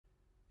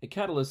A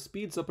catalyst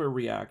speeds up a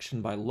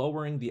reaction by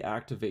lowering the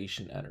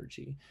activation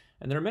energy.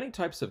 And there are many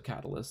types of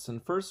catalysts,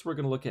 and first we're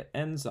going to look at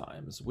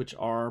enzymes, which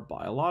are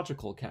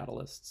biological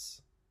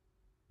catalysts.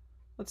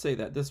 Let's say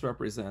that this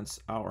represents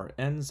our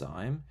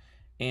enzyme,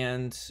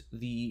 and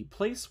the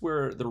place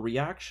where the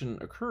reaction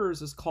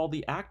occurs is called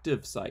the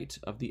active site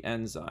of the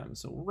enzyme.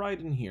 So right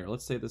in here,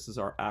 let's say this is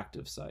our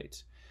active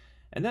site.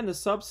 And then the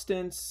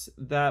substance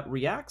that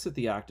reacts at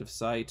the active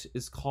site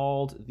is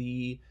called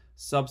the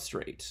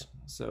substrate.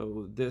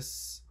 So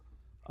this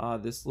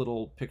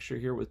little picture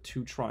here with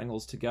two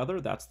triangles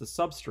together, that's the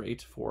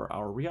substrate for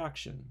our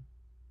reaction.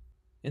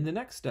 In the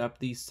next step,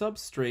 the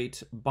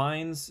substrate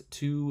binds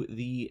to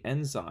the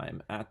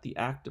enzyme at the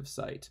active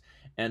site.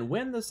 And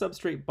when the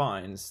substrate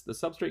binds, the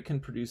substrate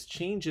can produce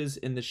changes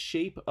in the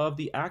shape of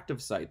the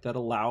active site that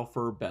allow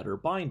for better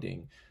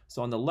binding.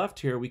 So on the left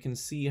here, we can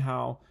see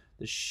how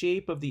the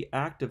shape of the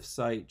active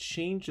site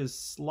changes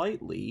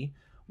slightly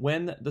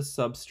when the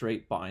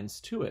substrate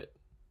binds to it.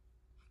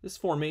 This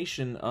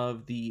formation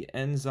of the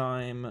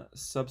enzyme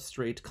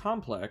substrate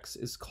complex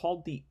is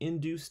called the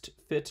induced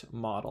fit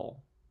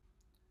model.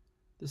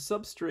 The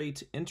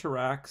substrate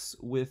interacts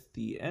with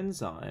the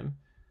enzyme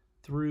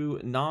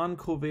through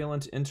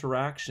non-covalent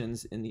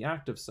interactions in the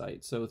active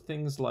site, so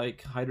things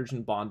like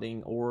hydrogen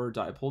bonding or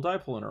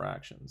dipole-dipole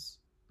interactions.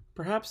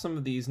 Perhaps some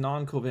of these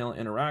non-covalent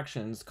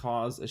interactions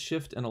cause a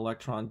shift in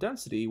electron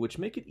density, which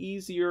make it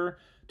easier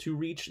to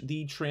reach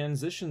the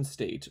transition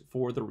state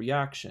for the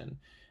reaction,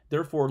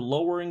 therefore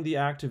lowering the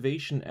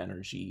activation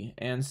energy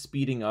and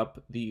speeding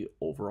up the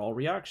overall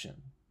reaction.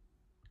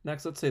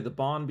 Next, let's say the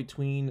bond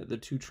between the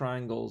two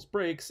triangles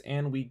breaks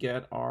and we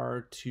get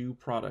our two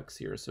products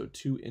here, so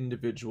two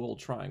individual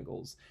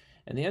triangles.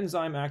 And the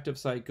enzyme active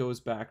site goes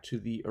back to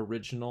the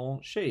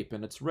original shape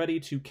and it's ready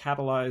to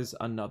catalyze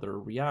another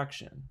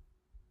reaction.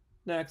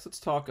 Next, let's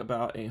talk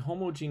about a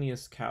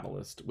homogeneous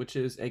catalyst, which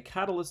is a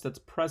catalyst that's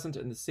present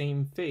in the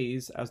same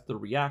phase as the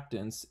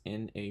reactants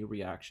in a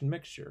reaction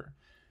mixture.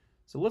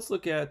 So let's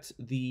look at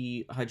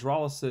the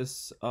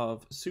hydrolysis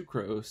of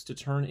sucrose to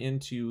turn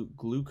into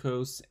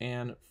glucose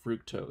and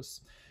fructose.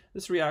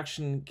 This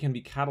reaction can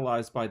be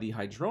catalyzed by the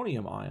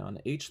hydronium ion,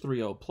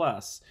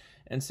 H3O+,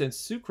 and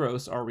since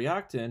sucrose, our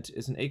reactant,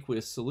 is an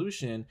aqueous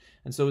solution,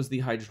 and so is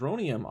the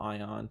hydronium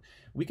ion,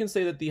 we can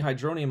say that the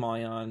hydronium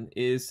ion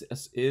is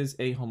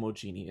a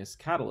homogeneous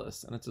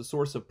catalyst, and it's a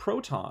source of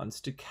protons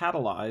to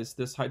catalyze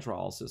this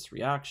hydrolysis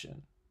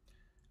reaction.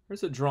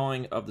 Here's a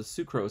drawing of the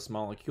sucrose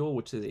molecule,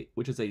 which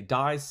is a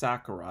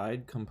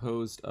disaccharide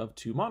composed of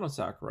two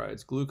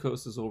monosaccharides.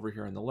 Glucose is over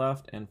here on the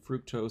left, and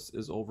fructose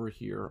is over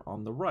here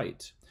on the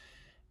right.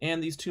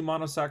 And these two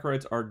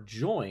monosaccharides are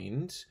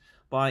joined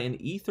by an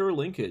ether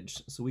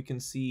linkage. So we can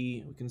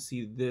see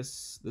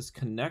this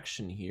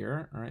connection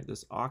here. All right,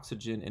 this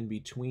oxygen in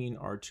between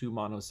our two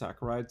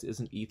monosaccharides is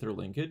an ether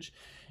linkage,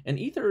 and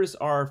ethers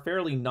are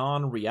fairly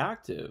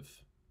non-reactive.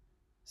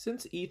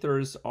 Since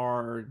ethers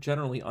are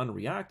generally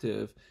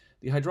unreactive,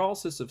 the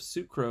hydrolysis of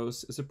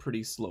sucrose is a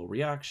pretty slow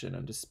reaction,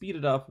 and to speed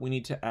it up, we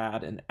need to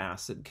add an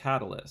acid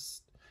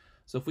catalyst.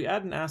 So if we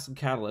add an acid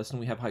catalyst and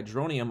we have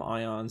hydronium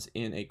ions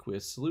in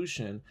aqueous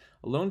solution,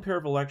 a lone pair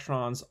of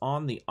electrons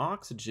on the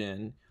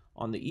oxygen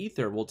on the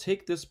ether will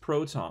take this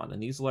proton,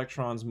 and these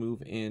electrons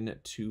move in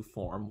to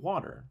form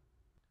water.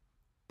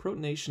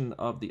 Protonation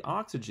of the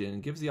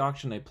oxygen gives the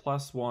oxygen a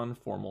 +1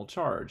 formal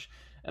charge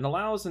and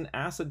allows an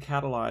acid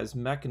catalyzed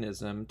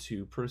mechanism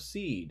to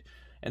proceed.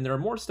 And there are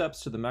more steps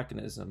to the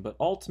mechanism, but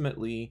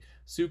ultimately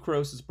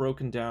sucrose is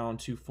broken down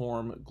to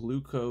form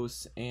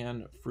glucose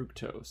and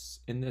fructose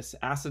in this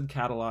acid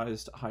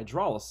catalyzed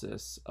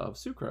hydrolysis of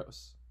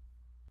sucrose.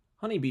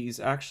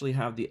 Honeybees actually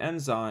have the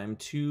enzyme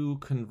to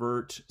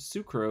convert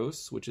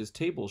sucrose, which is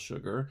table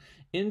sugar,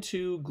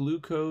 into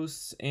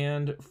glucose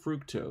and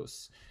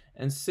fructose.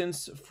 And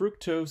since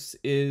fructose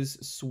is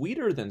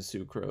sweeter than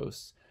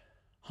sucrose,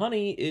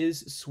 honey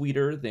is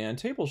sweeter than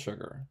table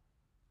sugar.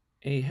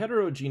 A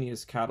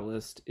heterogeneous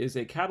catalyst is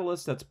a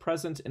catalyst that's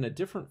present in a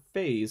different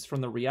phase from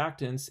the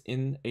reactants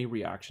in a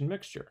reaction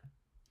mixture.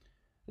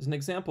 As an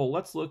example,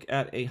 let's look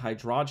at a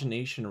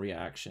hydrogenation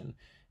reaction.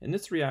 In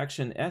this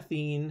reaction,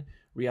 ethene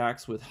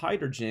reacts with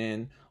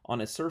hydrogen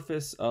on a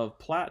surface of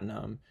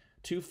platinum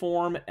to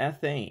form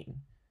ethane.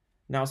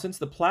 Now, since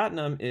the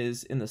platinum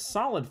is in the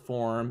solid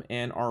form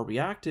and our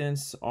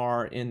reactants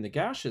are in the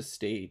gaseous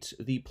state,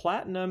 the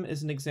platinum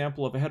is an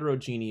example of a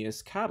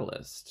heterogeneous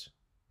catalyst.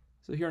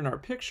 So here in our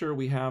picture,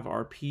 we have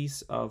our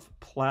piece of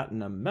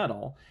platinum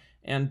metal,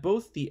 and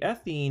both the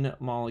ethene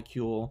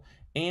molecule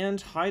and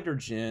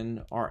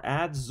hydrogen are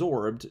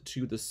adsorbed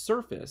to the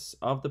surface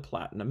of the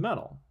platinum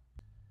metal.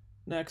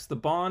 Next, the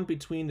bond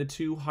between the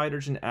two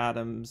hydrogen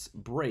atoms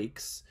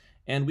breaks,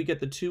 and we get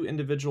the two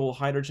individual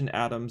hydrogen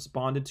atoms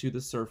bonded to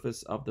the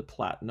surface of the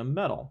platinum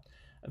metal.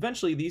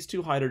 Eventually, these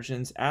two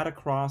hydrogens add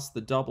across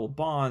the double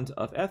bond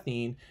of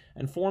ethene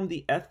and form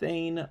the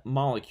ethane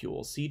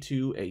molecule,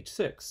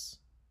 C2H6.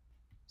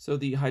 So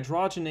the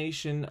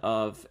hydrogenation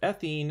of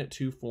ethene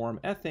to form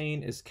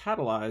ethane is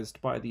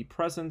catalyzed by the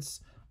presence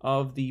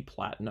of the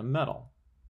platinum metal.